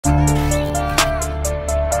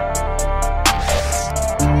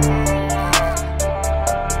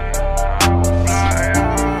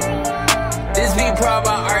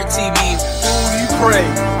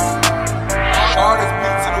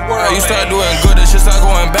You start doing good, this shit start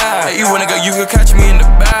going bad. You a nigga, you could catch me in the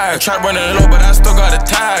bag. Trap running low, but I still got the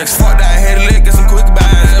tags. Fuck that head lick, get some quick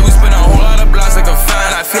bags. We spin a whole lot of blocks like a fan.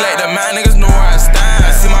 I feel like the man niggas know where I stand.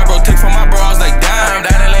 I see my bro take from my bro, I was like damn.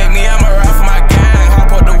 That ain't like me, I'ma ride for my gang.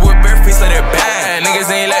 Hop out the whip, bare face like it bang. Niggas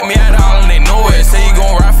ain't let me at all and they know it. Say you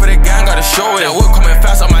gon' ride for the gang, gotta show it. That whip coming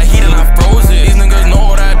fast on my heat and I froze it. These niggas know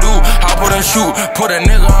what I do. Hop out and shoot, put a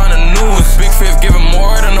nigga on the news. Big fifth giving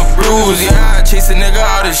more than a bruise. Yeah, I chase a nigga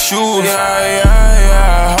out his shoes.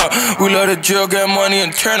 Yeah. We love the drill, get money and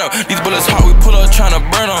turn up. These bullets hot, we pull up tryna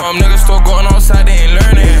burn them. Niggas still going outside, they ain't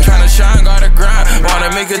learning. Tryna shine, gotta grind. Wanna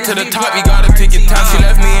make it to the top, you gotta take your time. She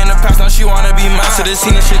left me in the past, now she wanna be mine. So this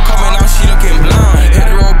scene and shit coming out, she looking blind. Hit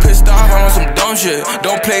the road pissed off, I'm on some dumb shit.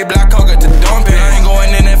 Don't play black, I'll get to dumping. I ain't going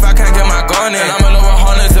in if I can't get my gun in. I'm in love with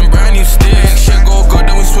hundreds and brand new sticks. Shit go good,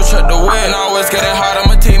 then we switch up the way. And I always get it hard,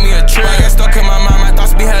 I'ma take me a trip. I get stuck in my mind, my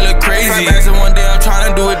thoughts be hella crazy. And one day I'm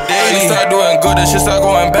tryna do it daily. Start doing good, this shit start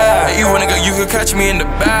going bad. You a nigga, you could catch me in the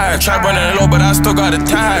bag. Trap running low, but I still got the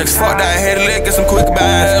tags. Fuck that head lick, get some quick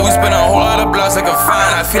bags. We spin a whole lot of blocks like a fan.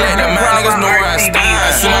 I feel like the man niggas know where I stand.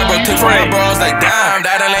 I see my bro take from my bro, I was like damn.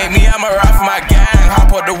 That ain't like me, I'ma ride for my gang.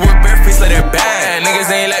 Hop out the whip, bare face like it bang. Niggas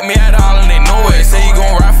ain't let me at all and they know it. Say you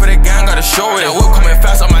gon' ride for the gang, gotta show it. That whip coming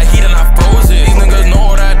fast on my heat and I froze it. These niggas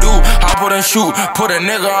know what I do. Hop out and shoot, put a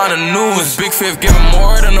nigga on the news. Big fifth giving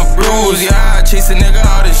more than a bruise. Yeah, I chase a nigga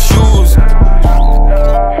out his shoes.